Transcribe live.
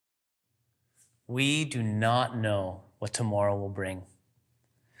We do not know what tomorrow will bring.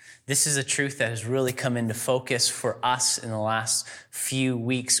 This is a truth that has really come into focus for us in the last few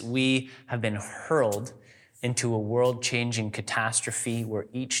weeks. We have been hurled into a world-changing catastrophe where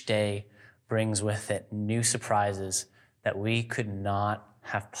each day brings with it new surprises that we could not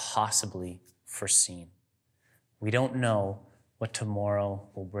have possibly foreseen. We don't know what tomorrow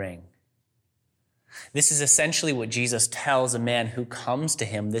will bring. This is essentially what Jesus tells a man who comes to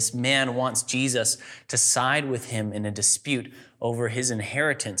him. This man wants Jesus to side with him in a dispute over his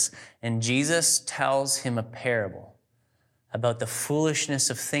inheritance. And Jesus tells him a parable about the foolishness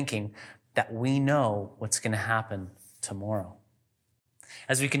of thinking that we know what's going to happen tomorrow.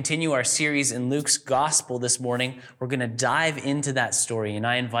 As we continue our series in Luke's gospel this morning, we're going to dive into that story. And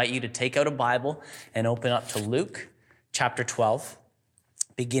I invite you to take out a Bible and open up to Luke chapter 12.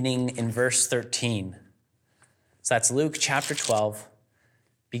 Beginning in verse 13. So that's Luke chapter 12,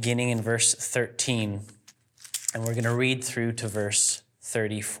 beginning in verse 13. And we're going to read through to verse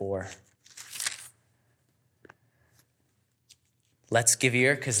 34. Let's give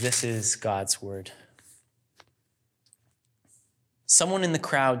ear, because this is God's word. Someone in the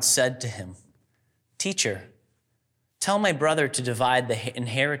crowd said to him, "Teacher, tell my brother to divide the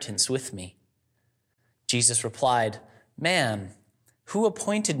inheritance with me." Jesus replied, "Man, who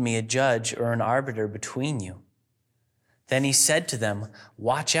appointed me a judge or an arbiter between you?" Then he said to them,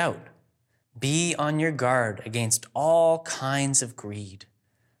 "Watch out. Be on your guard against all kinds of greed.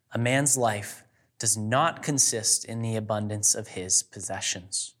 A man's life does not consist in the abundance of his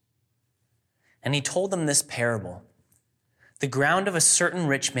possessions." And he told them this parable. The ground of a certain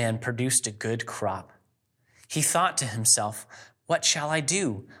rich man produced a good crop. He thought to himself, "What shall I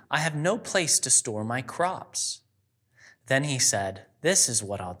do? I have no place to store my crops." Then he said, "This is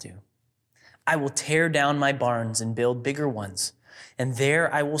what I'll do. I will tear down my barns and build bigger ones, and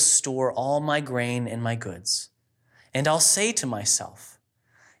there I will store all my grain and my goods. And I'll say to myself,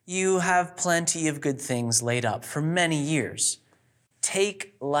 you have plenty of good things laid up for many years.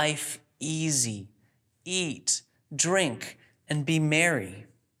 Take life easy, eat, drink, and be merry."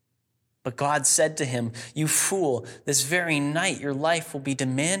 But God said to him, "You fool, this very night your life will be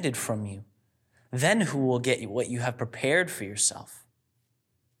demanded from you. Then who will get you what you have prepared for yourself?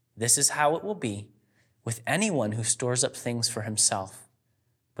 This is how it will be with anyone who stores up things for himself,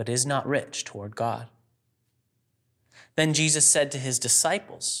 but is not rich toward God." Then Jesus said to his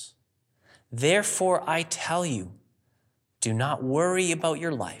disciples, "Therefore I tell you, do not worry about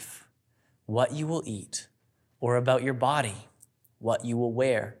your life, what you will eat, or about your body, what you will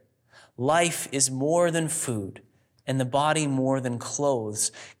wear. Life is more than food, and the body more than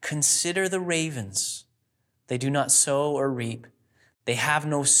clothes. Consider the ravens. They do not sow or reap. They have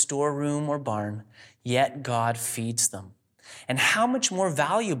no storeroom or barn, yet God feeds them. And how much more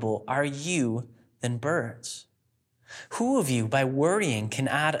valuable are you than birds? Who of you, by worrying, can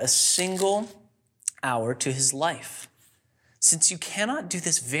add a single hour to his life? Since you cannot do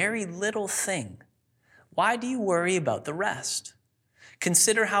this very little thing, why do you worry about the rest?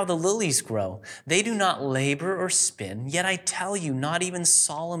 Consider how the lilies grow. They do not labor or spin, yet I tell you, not even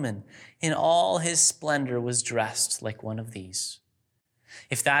Solomon in all his splendor was dressed like one of these.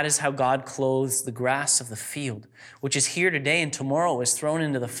 If that is how God clothes the grass of the field, which is here today and tomorrow is thrown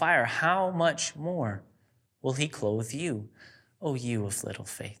into the fire, how much more will he clothe you, O you of little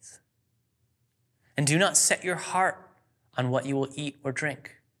faith? And do not set your heart on what you will eat or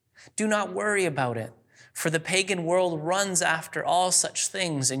drink. Do not worry about it. For the pagan world runs after all such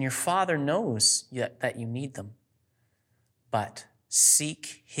things, and your Father knows that you need them. But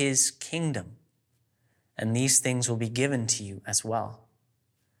seek his kingdom, and these things will be given to you as well.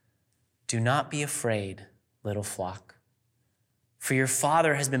 Do not be afraid, little flock, for your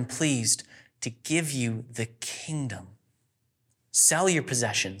Father has been pleased to give you the kingdom. Sell your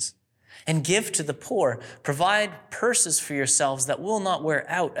possessions and give to the poor. Provide purses for yourselves that will not wear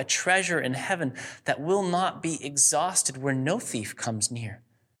out, a treasure in heaven that will not be exhausted, where no thief comes near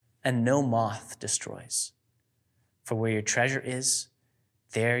and no moth destroys. For where your treasure is,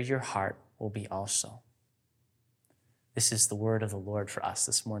 there your heart will be also." This is the word of the Lord for us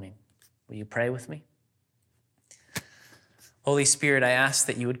this morning. Will you pray with me? Holy Spirit, I ask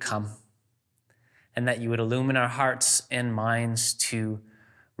that you would come and that you would illumine our hearts and minds to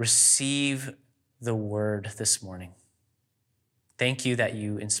receive the word this morning. Thank you that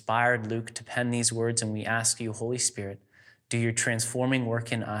you inspired Luke to pen these words, and we ask you, Holy Spirit, do your transforming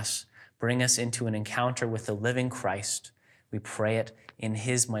work in us. Bring us into an encounter with the living Christ. We pray it in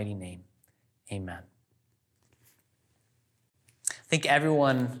his mighty name. Amen. I think every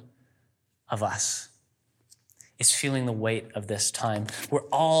one of us is feeling the weight of this time. We're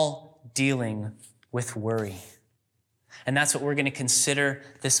all dealing with worry. And that's what we're going to consider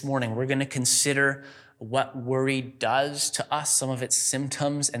this morning. We're going to consider what worry does to us, some of its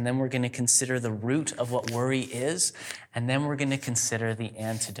symptoms, and then we're going to consider the root of what worry is, and then we're going to consider the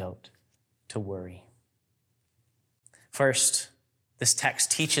antidote to worry. First, this text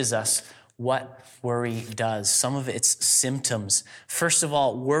teaches us what worry does, some of its symptoms. First of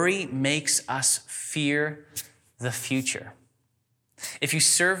all, worry makes us fear the future. If you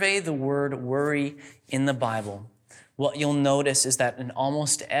survey the word worry in the Bible, what you'll notice is that in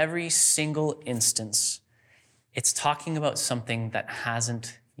almost every single instance, it's talking about something that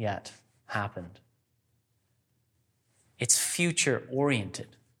hasn't yet happened. It's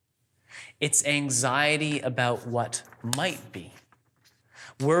future-oriented. It's anxiety about what might be.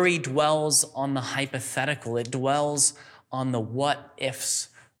 Worry dwells on the hypothetical. It dwells on the what-ifs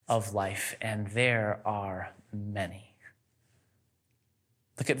of life, and there are many.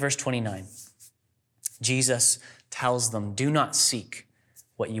 Look at verse 29. Jesus tells them, do not seek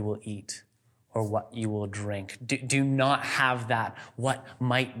what you will eat or what you will drink. Do not have that what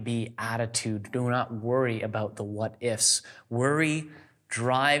might be attitude. Do not worry about the what ifs. Worry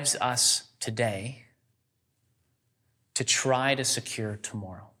drives us today to try to secure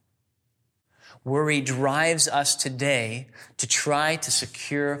tomorrow. Worry drives us today to try to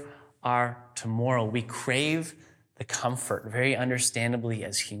secure our tomorrow. We crave the comfort, very understandably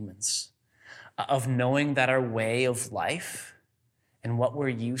as humans, of knowing that our way of life and what we're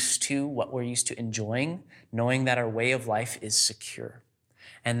used to enjoying, knowing that our way of life is secure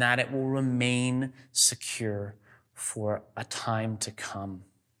and that it will remain secure for a time to come.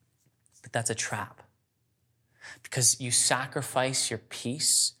 But that's a trap because you sacrifice your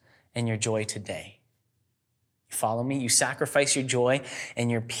peace and your joy today. You follow me? You sacrifice your joy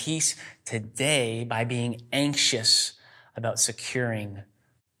and your peace today by being anxious about securing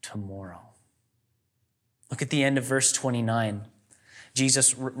tomorrow. Look at the end of verse 29.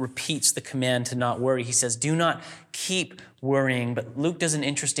 Jesus repeats the command to not worry. He says, do not keep worrying. But Luke does an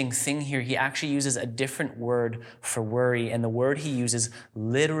interesting thing here. He actually uses a different word for worry. And the word he uses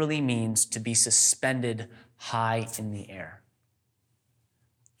literally means to be suspended high in the air.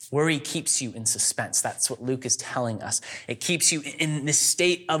 Worry keeps you in suspense. That's what Luke is telling us. It keeps you in this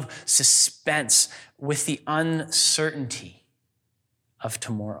state of suspense with the uncertainty of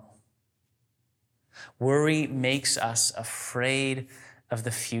tomorrow. Worry makes us afraid of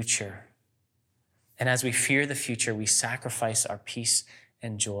the future. And as we fear the future, we sacrifice our peace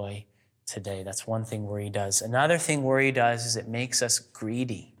and joy today. That's one thing worry does. Another thing worry does is it makes us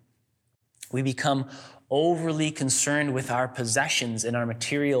greedy. We become overly concerned with our possessions and our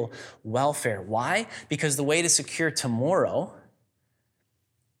material welfare. Why? Because the way to secure tomorrow,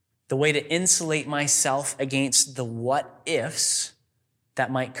 the way to insulate myself against the what ifs that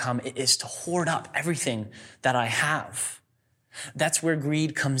might come, is to hoard up everything that I have. That's where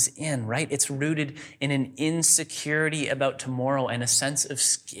greed comes in, right? It's rooted in an insecurity about tomorrow and a sense of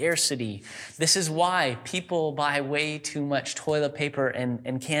scarcity. This is why people buy way too much toilet paper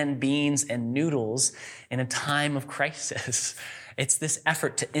and canned beans and noodles in a time of crisis. It's this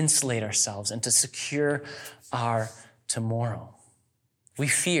effort to insulate ourselves and to secure our tomorrow. We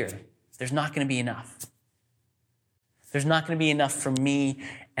fear there's not going to be enough. There's not going to be enough for me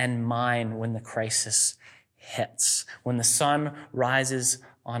and mine when the crisis hits. When the sun rises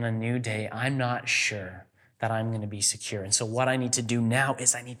on a new day, I'm not sure that I'm going to be secure. And so what I need to do now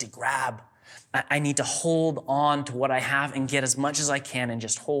is I need to grab. I need to hold on to what I have and get as much as I can and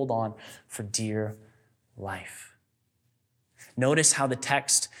just hold on for dear life. Notice how the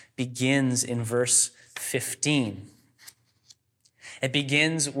text begins in verse 15. It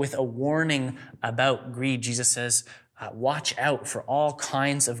begins with a warning about greed. Jesus says, watch out for all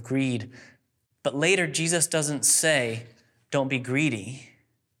kinds of greed. But later, Jesus doesn't say, don't be greedy.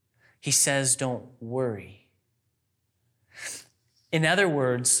 He says, don't worry. In other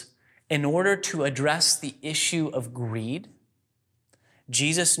words, in order to address the issue of greed,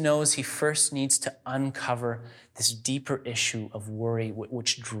 Jesus knows he first needs to uncover this deeper issue of worry,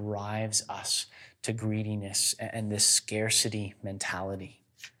 which drives us to greediness and this scarcity mentality.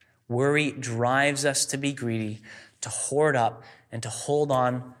 Worry drives us to be greedy, to hoard up and to hold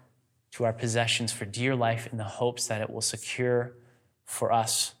on to our possessions for dear life in the hopes that it will secure for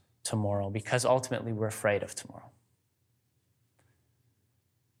us tomorrow, because ultimately we're afraid of tomorrow.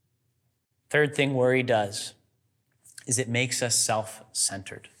 Third thing worry does is it makes us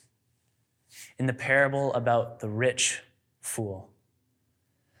self-centered. In the parable about the rich fool,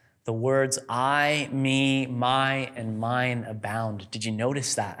 the words I, me, my, and mine abound. Did you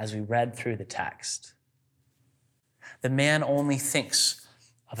notice that as we read through the text? The man only thinks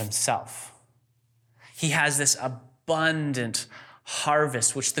of himself. He has this abundant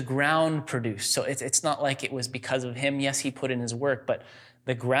harvest, which the ground produced. So it's not like it was because of him. Yes, he put in his work, but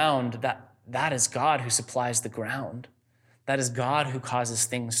the ground, that is God who supplies the ground. That is God who causes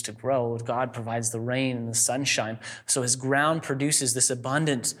things to grow. God provides the rain and the sunshine. So his ground produces this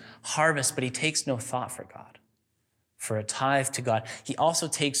abundant harvest, but he takes no thought for God, for a tithe to God. He also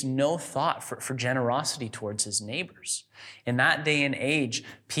takes no thought for generosity towards his neighbors. In that day and age,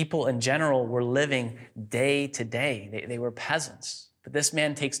 people in general were living day to day. They were peasants. But this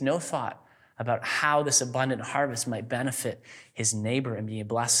man takes no thought about how this abundant harvest might benefit his neighbor and be a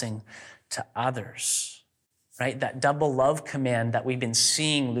blessing to others. Right? That double love command that we've been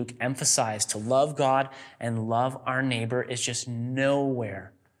seeing Luke emphasize, to love God and love our neighbor, is just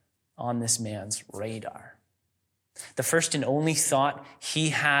nowhere on this man's radar. The first and only thought he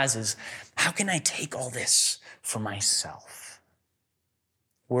has is, how can I take all this for myself?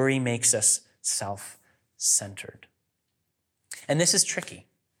 Worry makes us self-centered. And this is tricky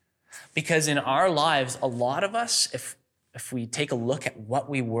because in our lives, a lot of us, if we take a look at what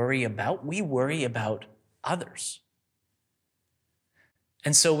we worry about others.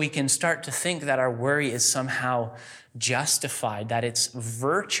 And so we can start to think that our worry is somehow justified, that it's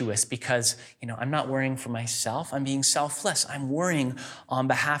virtuous because, I'm not worrying for myself. I'm being selfless. I'm worrying on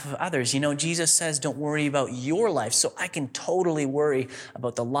behalf of others. Jesus says, don't worry about your life. So I can totally worry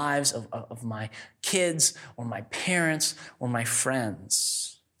about the lives of my kids or my parents or my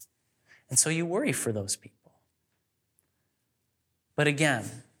friends. And so you worry for those people. But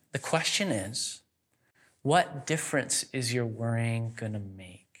again, the question is, what difference is your worrying going to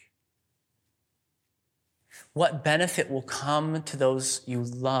make? What benefit will come to those you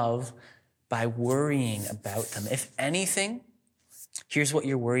love by worrying about them? If anything, here's what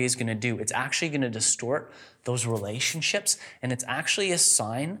your worry is going to do. It's actually going to distort those relationships, and it's actually a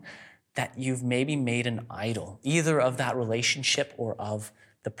sign that you've maybe made an idol, either of that relationship or of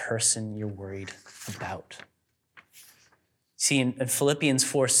the person you're worried about. See, in Philippians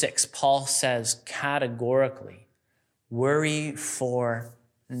 4:6, Paul says categorically, worry for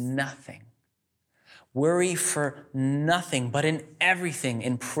nothing. Worry for nothing, but in everything,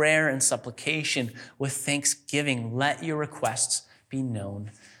 in prayer and supplication, with thanksgiving, let your requests be known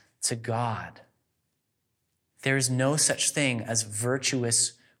to God. There is no such thing as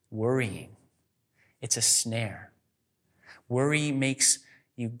virtuous worrying. It's a snare. Worry makes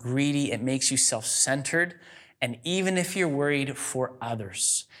you greedy. It makes you self-centered. And even if you're worried for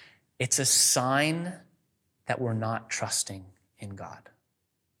others, it's a sign that we're not trusting in God.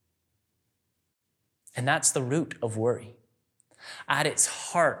 And that's the root of worry. At its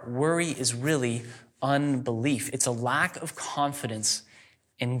heart, worry is really unbelief. It's a lack of confidence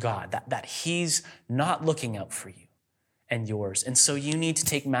in God, that he's not looking out for you and yours. And so you need to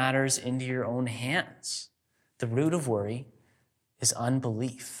take matters into your own hands. The root of worry is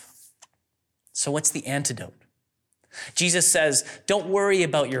unbelief. So what's the antidote? Jesus says, don't worry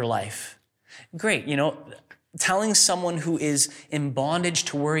about your life. Great, telling someone who is in bondage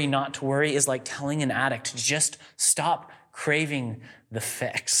to worry not to worry is like telling an addict to just stop craving the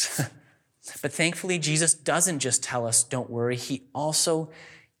fix. But thankfully, Jesus doesn't just tell us don't worry. He also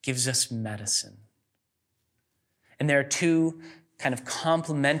gives us medicine. And there are two kind of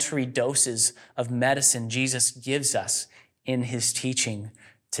complementary doses of medicine Jesus gives us in his teaching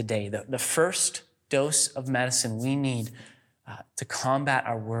today. The first dose of medicine we need to combat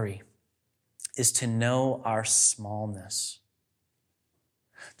our worry is to know our smallness.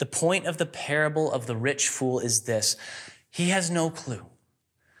 The point of the parable of the rich fool is this: he has no clue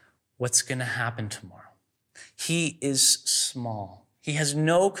what's going to happen tomorrow. He is small. He has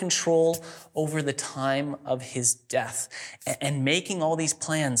no control over the time of his death. And making all these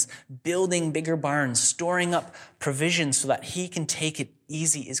plans, building bigger barns, storing up provisions so that he can take it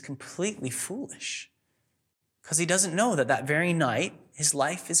easy is completely foolish. Because he doesn't know that very night, his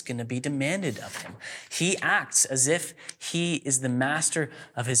life is going to be demanded of him. He acts as if he is the master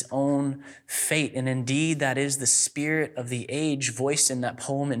of his own fate. And indeed, that is the spirit of the age voiced in that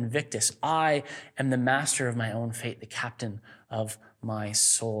poem Invictus. I am the master of my own fate, the captain of my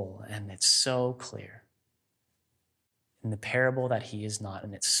soul. And it's so clear in the parable that he is not.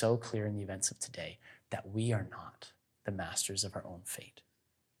 And it's so clear in the events of today that we are not the masters of our own fate.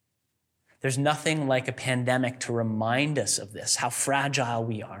 There's nothing like a pandemic to remind us of this, how fragile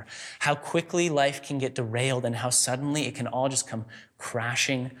we are, how quickly life can get derailed, and how suddenly it can all just come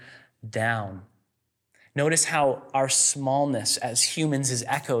crashing down. Notice how our smallness as humans is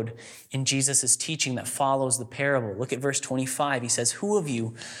echoed in Jesus' teaching that follows the parable. Look at verse 25. He says, "Who of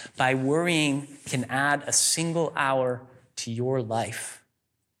you, by worrying, can add a single hour to your life?"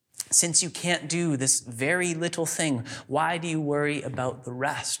 Since you can't do this very little thing, why do you worry about the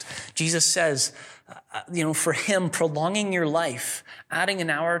rest? Jesus says, for him, prolonging your life, adding an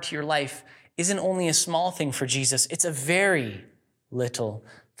hour to your life isn't only a small thing for Jesus, it's a very little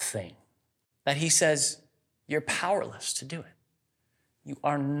thing. That he says, you're powerless to do it. You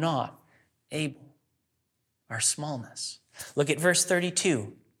are not able. Our smallness. Look at verse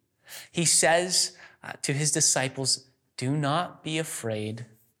 32. He says to his disciples, do not be afraid,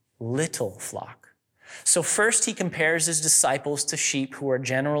 little flock. So first he compares his disciples to sheep who are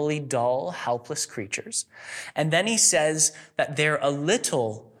generally dull, helpless creatures. And then he says that they're a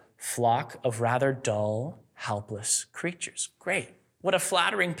little flock of rather dull, helpless creatures. Great. What a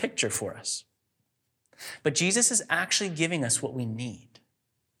flattering picture for us. But Jesus is actually giving us what we need.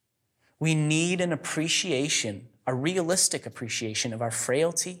 We need an appreciation, a realistic appreciation of our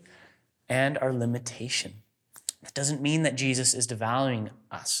frailty and our limitation. That doesn't mean that Jesus is devaluing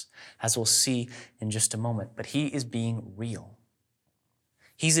us, as we'll see in just a moment, but he is being real.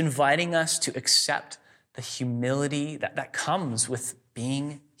 He's inviting us to accept the humility that comes with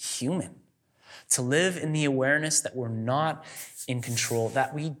being human, to live in the awareness that we're not in control,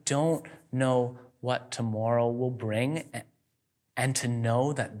 that we don't know what tomorrow will bring, and to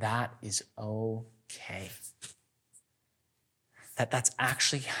know that that is okay. That's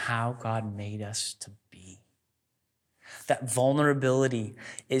actually how God made us to be. That vulnerability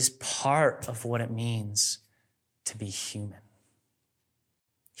is part of what it means to be human.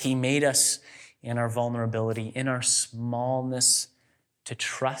 He made us in our vulnerability, in our smallness, to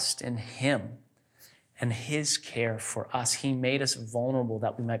trust in him and his care for us. He made us vulnerable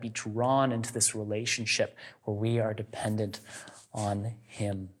that we might be drawn into this relationship where we are dependent on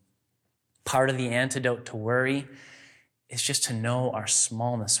him. Part of the antidote to worry is just to know our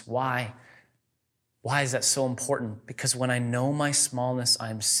smallness. Why? Why is that so important? Because when I know my smallness,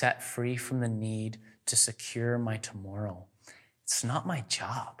 I'm set free from the need to secure my tomorrow. It's not my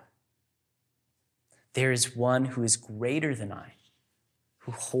job. There is one who is greater than I,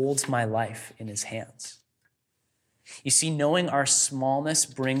 who holds my life in his hands. You see, knowing our smallness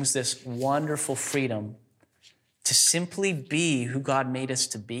brings this wonderful freedom to simply be who God made us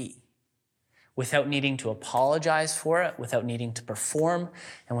to be, without needing to apologize for it, without needing to perform,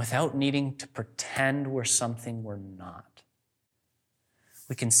 and without needing to pretend we're something we're not.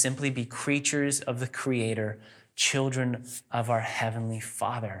 We can simply be creatures of the Creator, children of our Heavenly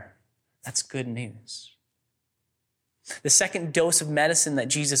Father. That's good news. The second dose of medicine that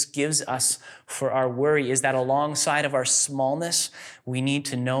Jesus gives us for our worry is that alongside of our smallness, we need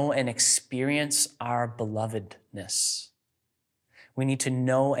to know and experience our belovedness. We need to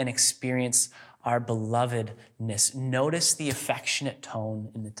know and experience our belovedness. Notice the affectionate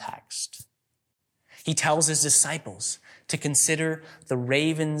tone in the text. He tells his disciples to consider the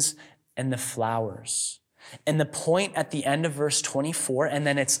ravens and the flowers. And the point at the end of verse 24, and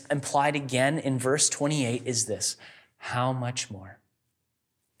then it's implied again in verse 28, is this: how much more?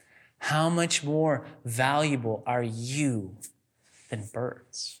 How much more valuable are you than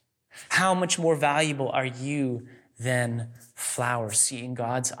birds? How much more valuable are you than flowers? See, in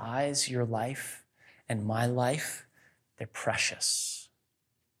God's eyes, your life and my life, they're precious.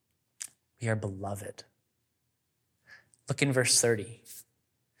 We are beloved. Look in verse 30.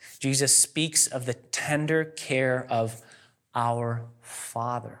 Jesus speaks of the tender care of our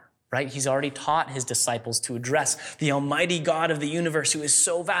Father, right? He's already taught his disciples to address the Almighty God of the universe, who is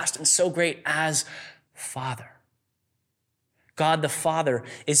so vast and so great, as Father. God the Father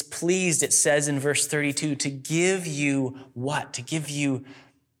is pleased, it says in verse 32, to give you what? To give you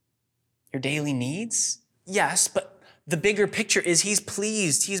your daily needs? Yes, but the bigger picture is he's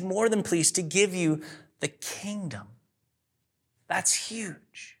pleased. He's more than pleased to give you the kingdom. That's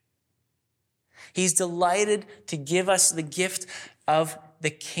huge. He's delighted to give us the gift of the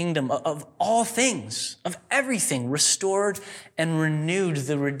kingdom, of all things, of everything, restored and renewed,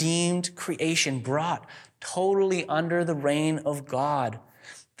 the redeemed creation brought totally under the reign of God.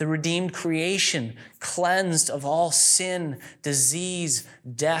 The redeemed creation cleansed of all sin, disease,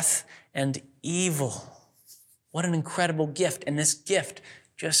 death, and evil. What an incredible gift. And this gift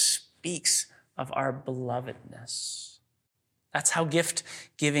just speaks of our belovedness. That's how gift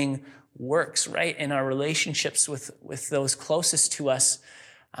giving works, right? In our relationships with those closest to us,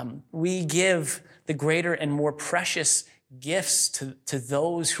 we give the greater and more precious gifts to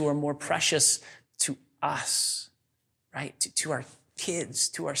those who are more precious to us, right? To our kids,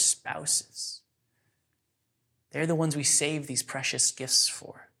 to our spouses. They're the ones we save these precious gifts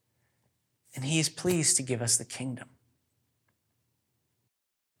for. And he is pleased to give us the kingdom.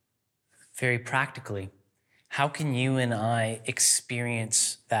 Very practically, How can you and I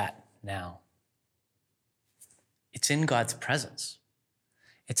experience that now? It's in God's presence.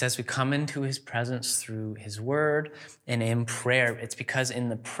 It's as we come into his presence through his word and in prayer. It's because in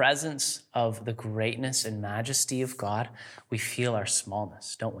the presence of the greatness and majesty of God, we feel our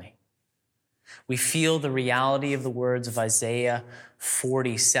smallness, don't we? We feel the reality of the words of Isaiah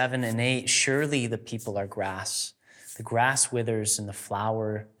 47:8. Surely the people are grass. The grass withers and the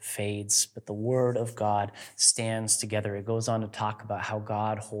flower fades, but the word of God stands together. It goes on to talk about how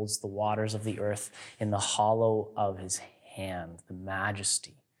God holds the waters of the earth in the hollow of his hand, the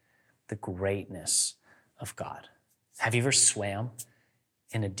majesty, the greatness of God. Have you ever swam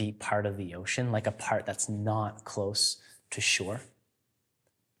in a deep part of the ocean, like a part that's not close to shore?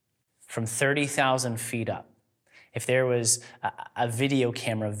 From 30,000 feet up, if there was a video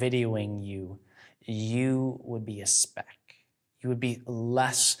camera videoing you, you would be a speck. You would be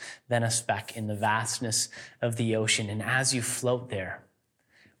less than a speck in the vastness of the ocean. And as you float there,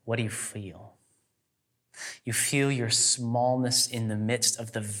 what do you feel? You feel your smallness in the midst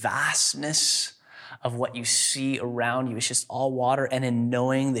of the vastness of what you see around you. It's just all water. And in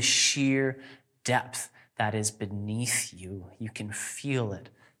knowing the sheer depth that is beneath you, you can feel it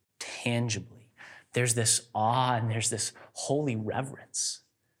tangibly. There's this awe and there's this holy reverence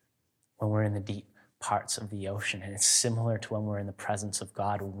when we're in the deep parts of the ocean. And it's similar to when we're in the presence of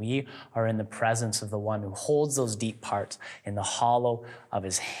God. When we are in the presence of the one who holds those deep parts in the hollow of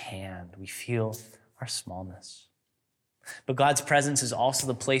his hand, we feel our smallness. But God's presence is also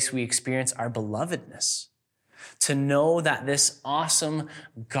the place we experience our belovedness. To know that this awesome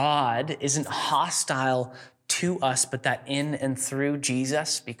God isn't hostile to us, but that in and through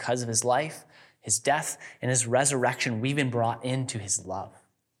Jesus, because of his life, his death, and his resurrection, we've been brought into his love.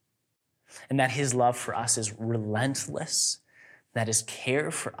 And that his love for us is relentless, that his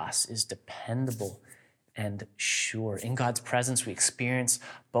care for us is dependable and sure. In God's presence, we experience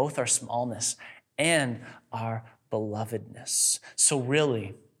both our smallness and our belovedness. So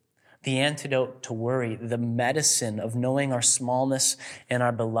really, the antidote to worry, the medicine of knowing our smallness and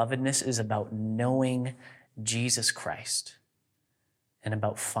our belovedness, is about knowing Jesus Christ and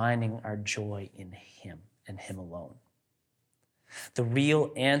about finding our joy in him and him alone. The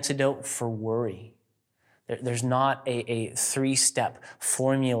real antidote for worry, there's not a three-step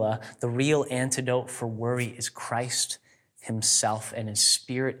formula. The real antidote for worry is Christ himself and his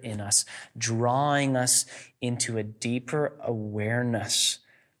Spirit in us, drawing us into a deeper awareness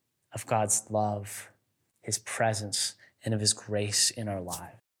of God's love, his presence, and of his grace in our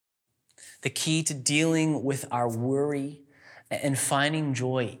lives. The key to dealing with our worry and finding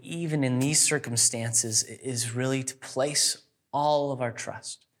joy, even in these circumstances, is really to place all of our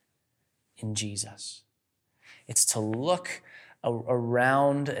trust in Jesus. It's to look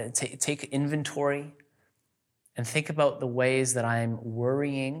around, take inventory, and think about the ways that I'm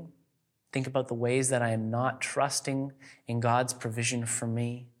worrying. Think about the ways that I am not trusting in God's provision for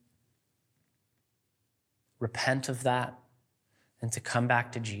me. Repent of that and to come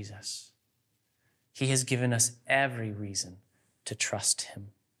back to Jesus. He has given us every reason to trust him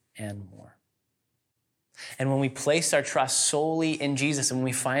and more. And when we place our trust solely in Jesus and when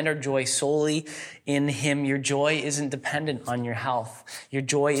we find our joy solely in him, your joy isn't dependent on your health. Your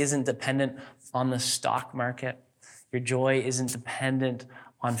joy isn't dependent on the stock market. Your joy isn't dependent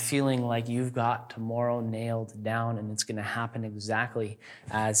on feeling like you've got tomorrow nailed down and it's going to happen exactly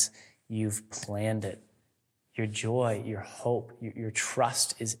as you've planned it. Your joy, your hope, your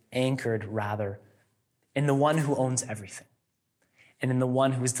trust is anchored rather in the one who owns everything, and in the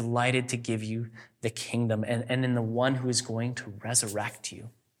one who is delighted to give you the kingdom, and in the one who is going to resurrect you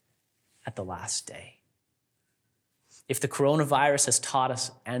at the last day. If the coronavirus has taught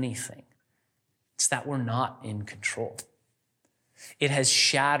us anything, it's that we're not in control. It has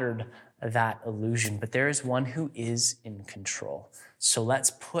shattered that illusion, but there is one who is in control. So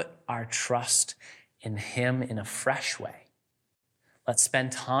let's put our trust in him in a fresh way. Let's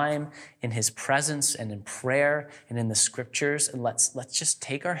spend time in his presence and in prayer and in the scriptures, and let's just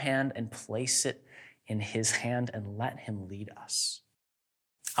take our hand and place it in his hand and let him lead us.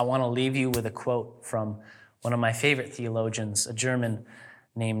 I want to leave you with a quote from one of my favorite theologians, a German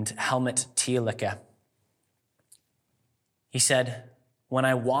named Helmut Thielicke. He said, "When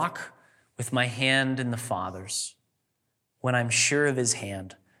I walk with my hand in the Father's, when I'm sure of his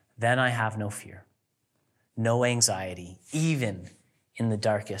hand, then I have no fear, no anxiety, even in the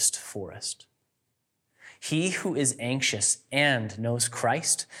darkest forest. He who is anxious and knows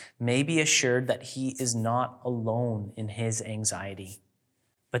Christ may be assured that he is not alone in his anxiety,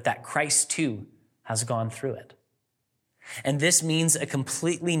 but that Christ too has gone through it. And this means a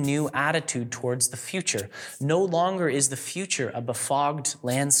completely new attitude towards the future. No longer is the future a befogged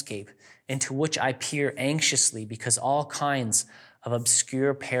landscape into which I peer anxiously because all kinds of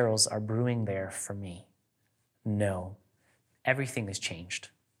obscure perils are brewing there for me. No, everything has changed.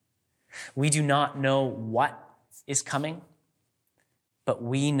 We do not know what is coming, but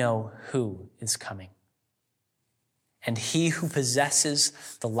we know who is coming. And he who possesses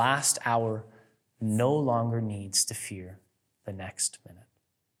the last hour no longer needs to fear the next minute.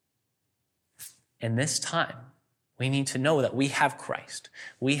 In this time, we need to know that we have Christ.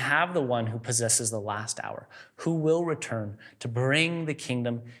 We have the one who possesses the last hour, who will return to bring the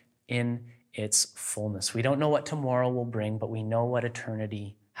kingdom in its fullness. We don't know what tomorrow will bring, but we know what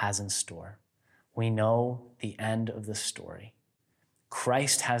eternity has in store. We know the end of the story.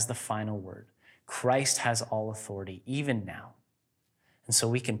 Christ has the final word. Christ has all authority, even now. And so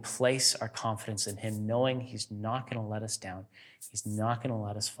we can place our confidence in him, knowing he's not going to let us down. He's not going to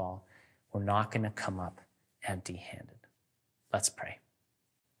let us fall. We're not going to come up empty-handed. Let's pray.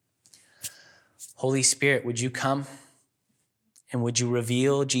 Holy Spirit, would you come and would you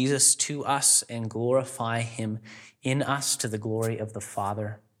reveal Jesus to us and glorify him in us to the glory of the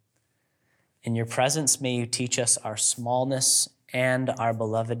Father? In your presence, may you teach us our smallness and our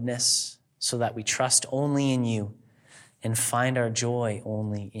belovedness so that we trust only in you and find our joy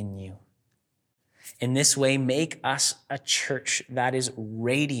only in you. In this way, make us a church that is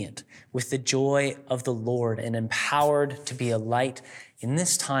radiant with the joy of the Lord and empowered to be a light in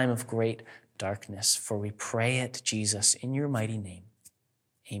this time of great darkness. For we pray it, Jesus, in your mighty name.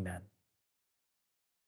 Amen.